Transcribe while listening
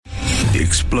The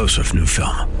explosive new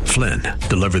film, Flynn,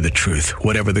 deliver the truth,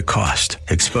 whatever the cost,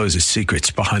 exposes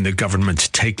secrets behind the government's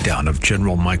takedown of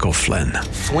General Michael Flynn.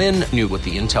 Flynn knew what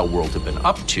the intel world had been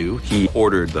up to. He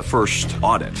ordered the first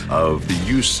audit of the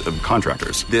use of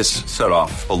contractors. This set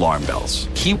off alarm bells.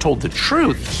 He told the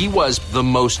truth. He was the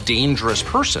most dangerous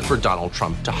person for Donald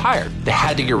Trump to hire. They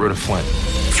had to get rid of Flynn.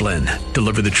 Flynn,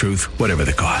 deliver the truth, whatever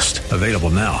the cost. Available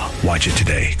now. Watch it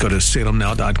today. Go to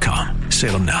salemnow.com.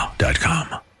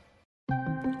 salemnow.com.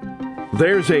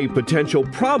 There's a potential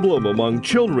problem among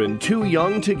children too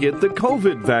young to get the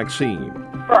COVID vaccine.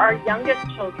 For our youngest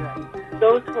children,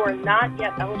 those who are not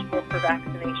yet eligible for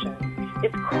vaccination,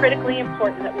 it's critically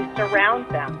important that we surround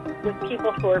them with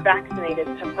people who are vaccinated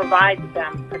to provide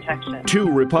them protection. 2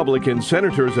 Republican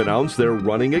senators announced they're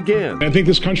running again. I think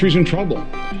this country's in trouble.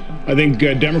 I think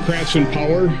Democrats in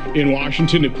power in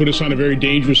Washington have put us on a very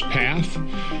dangerous path,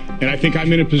 and I think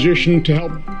I'm in a position to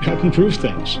help improve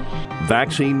things.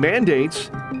 Vaccine mandates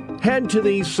head to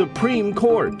the Supreme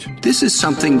Court. This is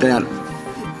something that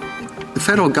the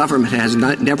federal government has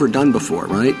never done before,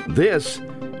 right? This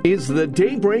is the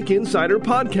Daybreak Insider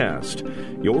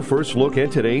Podcast, your first look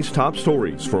at today's top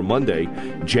stories for Monday,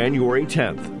 January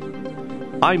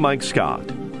 10th. I'm Mike Scott.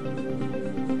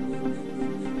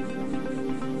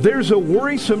 There's a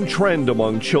worrisome trend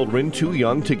among children too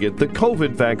young to get the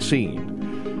COVID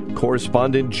vaccine.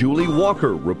 Correspondent Julie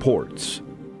Walker reports.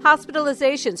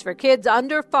 Hospitalizations for kids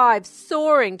under 5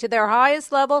 soaring to their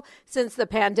highest level since the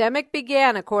pandemic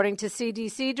began, according to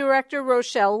CDC Director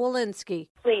Rochelle Walensky.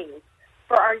 Please,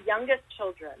 for our youngest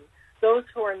children, those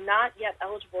who are not yet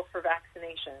eligible for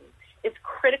vaccination, it's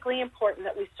critically important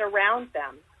that we surround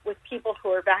them with people who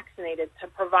are vaccinated to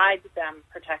provide them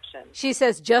protection. She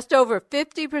says just over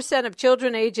 50% of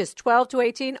children ages 12 to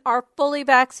 18 are fully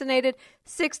vaccinated.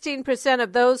 16%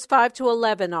 of those 5 to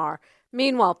 11 are.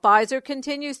 Meanwhile, Pfizer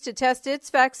continues to test its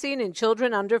vaccine in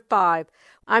children under 5.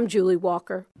 I'm Julie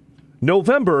Walker.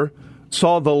 November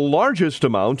saw the largest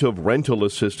amount of rental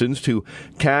assistance to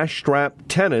cash-strapped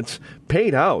tenants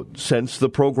paid out since the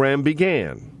program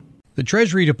began. The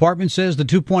Treasury Department says the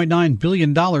 $2.9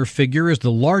 billion figure is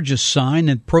the largest sign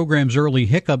that program's early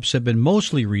hiccups have been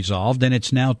mostly resolved, and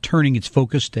it's now turning its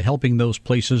focus to helping those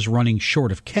places running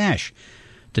short of cash.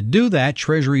 To do that,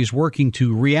 Treasury is working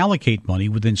to reallocate money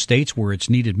within states where it's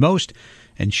needed most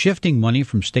and shifting money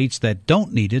from states that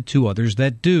don't need it to others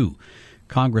that do.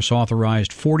 Congress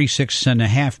authorized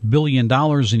 $46.5 billion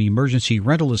in emergency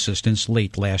rental assistance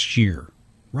late last year.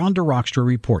 Rhonda Rockstra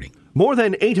reporting. More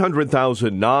than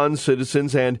 800,000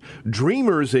 non-citizens and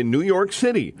dreamers in New York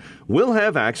City will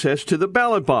have access to the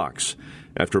ballot box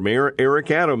after Mayor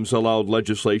Eric Adams allowed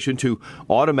legislation to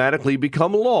automatically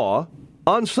become law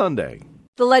on Sunday.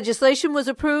 The legislation was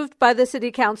approved by the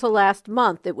City Council last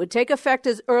month. It would take effect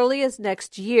as early as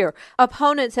next year.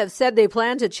 Opponents have said they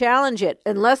plan to challenge it.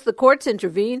 Unless the courts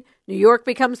intervene, New York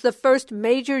becomes the first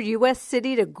major U.S.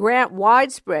 city to grant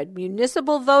widespread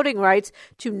municipal voting rights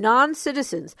to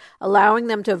non-citizens, allowing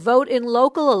them to vote in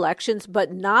local elections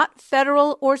but not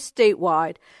federal or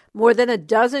statewide. More than a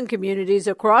dozen communities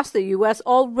across the U.S.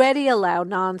 already allow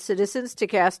non-citizens to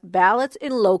cast ballots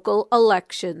in local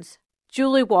elections.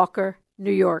 Julie Walker,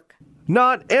 New York.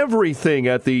 Not everything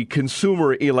at the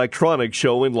Consumer Electronics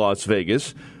Show in Las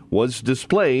Vegas was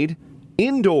displayed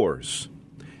indoors.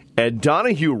 Ed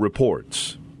Donahue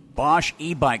reports. Bosch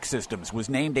e-bike systems was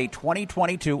named a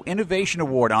 2022 Innovation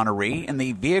Award honoree in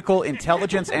the Vehicle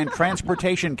Intelligence and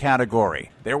Transportation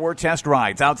category. There were test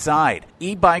rides outside.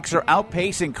 E-bikes are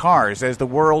outpacing cars as the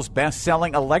world's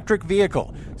best-selling electric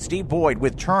vehicle. Steve Boyd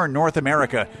with Turn North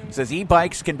America says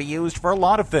e-bikes can be used for a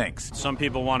lot of things. Some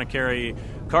people want to carry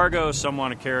cargo, some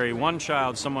want to carry one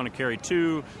child, some want to carry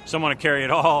two, some want to carry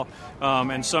it all,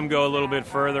 and some go a little bit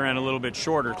further and a little bit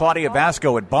shorter. Claudia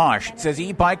Vasco at Bosch says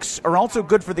e-bikes are also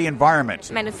good for the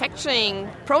environment. Manufacturing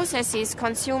processes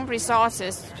consume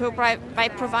resources. So by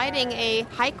providing a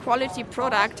high-quality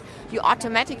product, you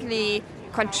automatically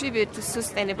contribute to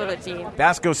sustainability.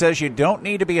 Vasco says you don't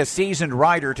need to be a seasoned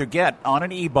rider to get on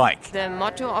an e-bike. The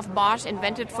motto of Bosch,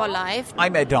 invented for life.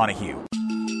 I'm Ed Donahue.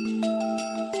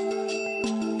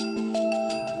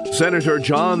 Senator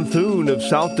John Thune of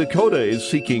South Dakota is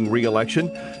seeking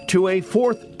re-election to a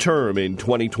 4th term in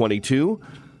 2022.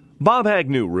 Bob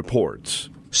Agnew reports.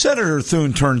 Senator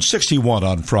Thune turned 61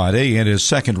 on Friday and is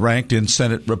second-ranked in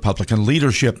Senate Republican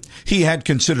leadership. He had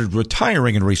considered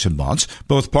retiring in recent months.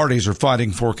 Both parties are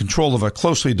fighting for control of a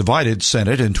closely divided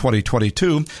Senate in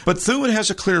 2022, but Thune has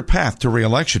a clear path to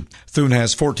re-election. Thune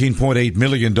has $14.8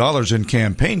 million in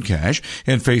campaign cash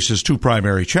and faces two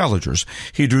primary challengers.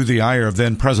 He drew the ire of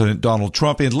then-President Donald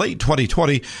Trump in late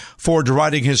 2020 for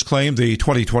deriding his claim the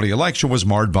 2020 election was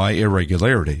marred by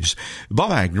irregularities.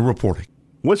 Bob Agnew reporting.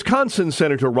 Wisconsin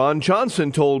Senator Ron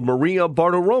Johnson told Maria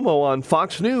Bartiromo on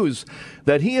Fox News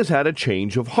that he has had a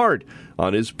change of heart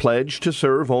on his pledge to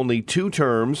serve only 2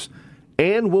 terms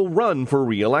and will run for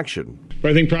re-election.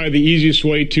 I think probably the easiest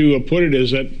way to put it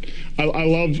is that I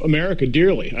love America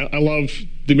dearly. I love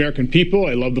the American people.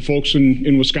 I love the folks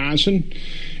in Wisconsin.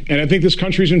 And I think this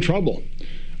country's in trouble.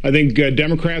 I think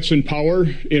Democrats in power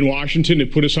in Washington have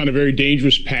put us on a very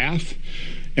dangerous path.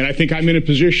 And I think I'm in a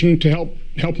position to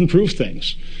help improve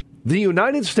things. The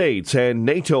United States and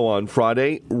NATO on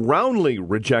Friday roundly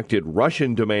rejected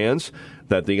Russian demands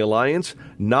that the alliance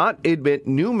not admit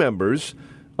new members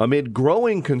amid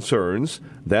growing concerns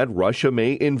that Russia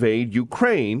may invade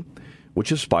Ukraine,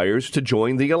 which aspires to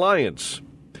join the alliance.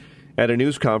 At a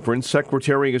news conference,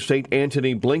 Secretary of State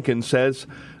Antony Blinken says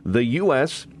the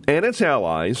U.S. and its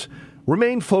allies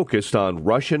remain focused on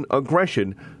Russian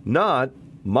aggression, not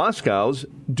Moscow's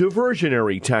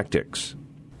diversionary tactics.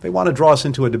 They want to draw us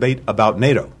into a debate about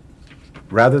NATO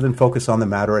rather than focus on the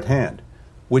matter at hand,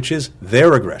 which is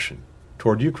their aggression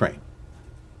toward Ukraine.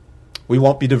 We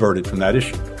won't be diverted from that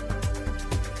issue.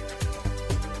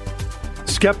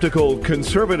 Skeptical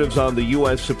conservatives on the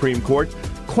U.S. Supreme Court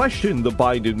questioned the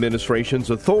Biden administration's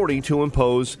authority to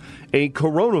impose a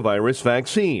coronavirus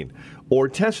vaccine or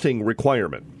testing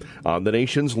requirement on the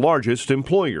nation's largest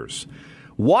employers.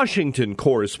 Washington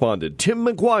correspondent Tim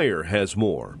McGuire has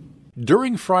more.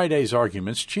 During Friday's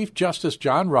arguments, Chief Justice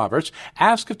John Roberts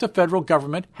asked if the federal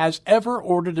government has ever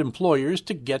ordered employers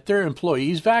to get their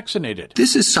employees vaccinated.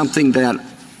 This is something that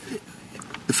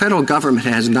the federal government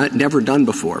has never done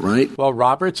before, right? Well,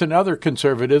 Roberts and other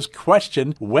conservatives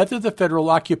question whether the Federal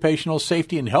Occupational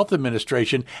Safety and Health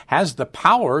Administration has the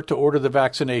power to order the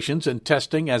vaccinations and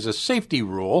testing as a safety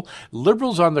rule.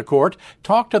 Liberals on the court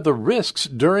talked of the risks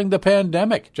during the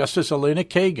pandemic. Justice Elena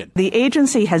Kagan. The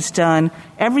agency has done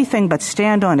everything but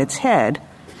stand on its head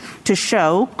to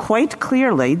show quite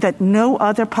clearly that no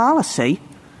other policy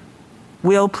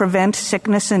will prevent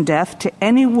sickness and death to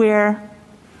anywhere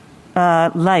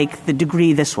like the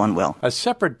degree this one will. A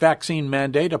separate vaccine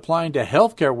mandate applying to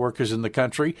healthcare workers in the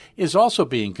country is also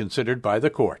being considered by the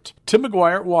court. Tim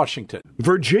McGuire, Washington.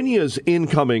 Virginia's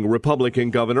incoming Republican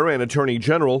governor and attorney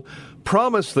general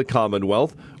promised the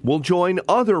Commonwealth will join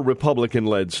other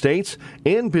Republican-led states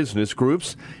and business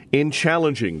groups in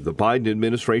challenging the Biden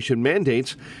administration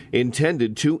mandates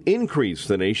intended to increase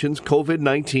the nation's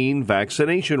COVID-19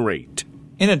 vaccination rate.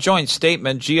 In a joint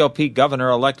statement, GOP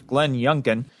Governor-elect Glenn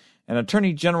Youngkin and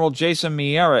Attorney General Jason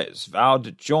Miyares vowed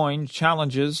to join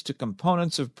challenges to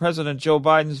components of President Joe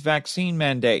Biden's vaccine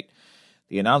mandate.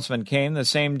 The announcement came the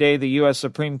same day the U.S.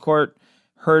 Supreme Court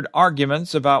heard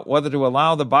arguments about whether to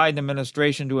allow the Biden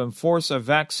administration to enforce a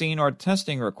vaccine or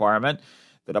testing requirement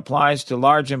that applies to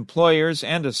large employers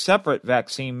and a separate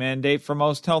vaccine mandate for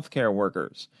most healthcare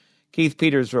workers. Keith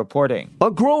Peters reporting.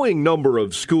 A growing number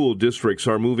of school districts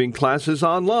are moving classes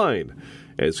online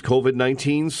as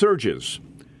COVID-19 surges.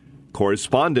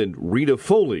 Correspondent Rita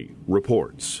Foley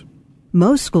reports.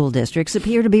 Most school districts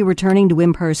appear to be returning to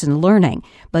in-person learning,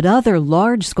 but other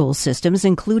large school systems,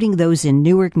 including those in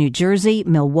Newark, New Jersey,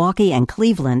 Milwaukee, and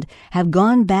Cleveland, have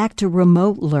gone back to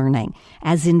remote learning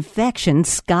as infections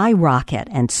skyrocket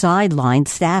and sideline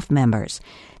staff members.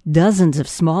 Dozens of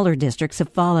smaller districts have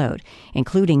followed,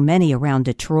 including many around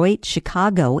Detroit,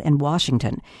 Chicago, and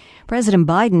Washington. President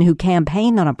Biden, who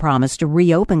campaigned on a promise to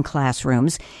reopen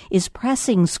classrooms, is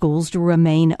pressing schools to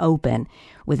remain open.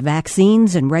 With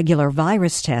vaccines and regular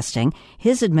virus testing,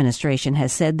 his administration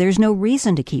has said there's no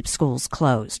reason to keep schools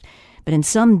closed. But in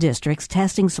some districts,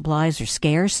 testing supplies are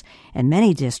scarce, and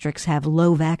many districts have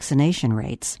low vaccination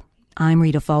rates. I'm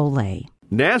Rita Foley.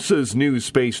 NASA's new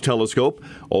space telescope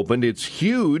opened its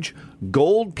huge,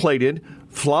 gold-plated,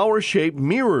 flower-shaped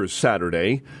mirrors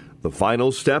Saturday, the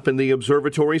final step in the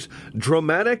observatory's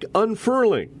dramatic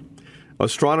unfurling.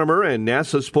 Astronomer and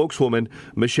NASA spokeswoman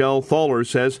Michelle Thaller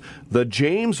says the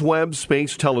James Webb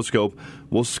Space Telescope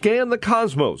will scan the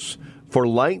cosmos for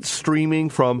light streaming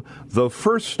from the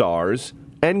first stars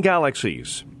and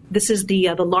galaxies. This is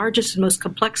the largest and most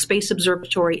complex space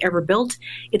observatory ever built.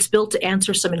 It's built to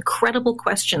answer some incredible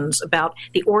questions about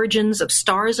the origins of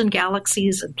stars and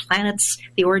galaxies and planets,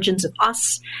 the origins of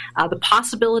us, the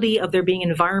possibility of there being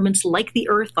environments like the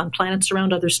Earth on planets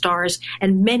around other stars,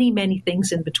 and many, many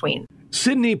things in between.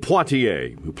 Sidney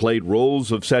Poitier, who played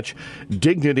roles of such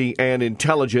dignity and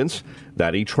intelligence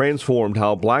that he transformed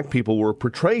how black people were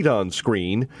portrayed on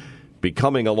screen,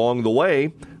 becoming along the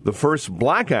way the first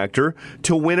black actor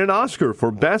to win an Oscar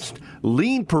for Best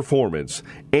Lead Performance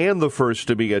and the first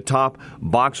to be a top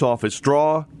box office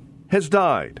draw, has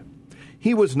died.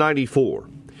 He was 94.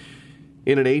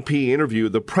 In an AP interview,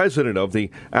 the president of the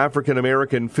African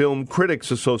American Film Critics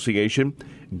Association,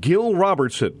 Gil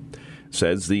Robertson,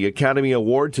 says the Academy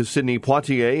Award to Sidney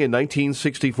Poitier in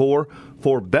 1964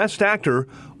 for Best Actor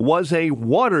was a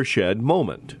watershed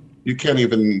moment. You can't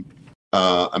even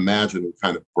imagine what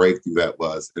kind of breakthrough that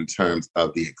was in terms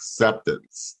of the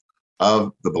acceptance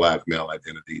of the black male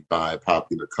identity by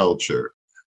popular culture.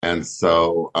 And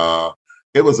so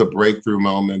it was a breakthrough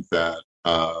moment that,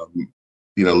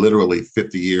 literally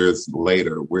 50 years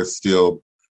later, we're still,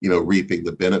 reaping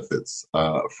the benefits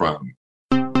from.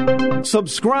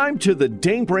 Subscribe to the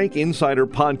Daybreak Insider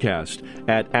podcast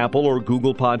at Apple or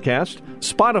Google Podcast,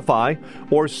 Spotify,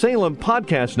 or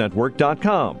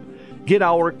SalemPodcastNetwork.com. Get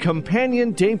our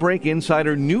companion Daybreak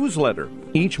Insider newsletter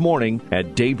each morning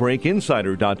at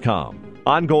DaybreakInsider.com.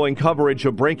 Ongoing coverage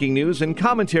of breaking news and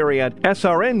commentary at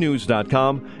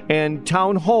SRNnews.com and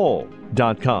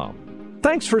TownHall.com.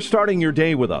 Thanks for starting your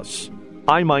day with us.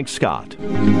 I'm Mike Scott.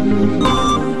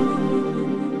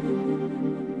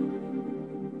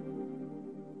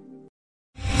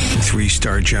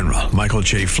 Three-star General Michael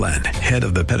J. Flynn, head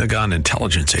of the Pentagon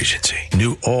Intelligence Agency,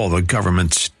 knew all the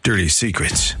government's dirty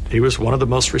secrets. He was one of the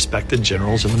most respected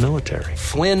generals in the military.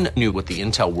 Flynn knew what the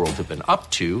intel world had been up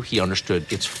to. He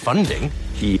understood its funding.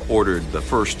 He ordered the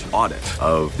first audit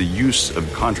of the use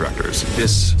of contractors.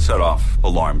 This set off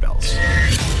alarm bells.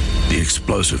 The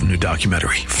explosive new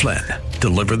documentary, Flynn,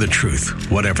 Deliver the Truth,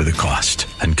 Whatever the Cost,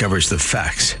 uncovers the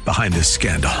facts behind this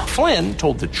scandal. Flynn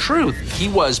told the truth. He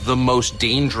was the most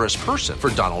dangerous person for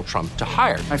Donald Trump to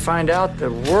hire. I find out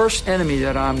the worst enemy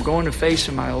that I'm going to face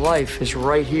in my life is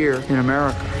right here in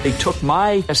America. They took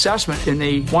my assessment and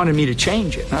they wanted me to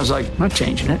change it. And I was like, I'm not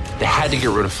changing it. They had to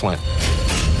get rid of Flynn.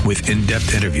 With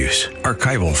in-depth interviews,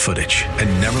 archival footage,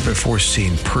 and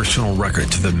never-before-seen personal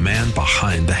records of the man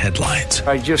behind the headlines.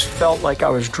 I just felt like I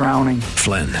was drowning.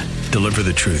 Flynn, Deliver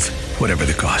the Truth, Whatever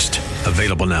the Cost.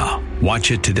 Available now.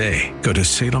 Watch it today. Go to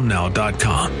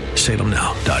salemnow.com.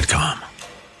 salemnow.com.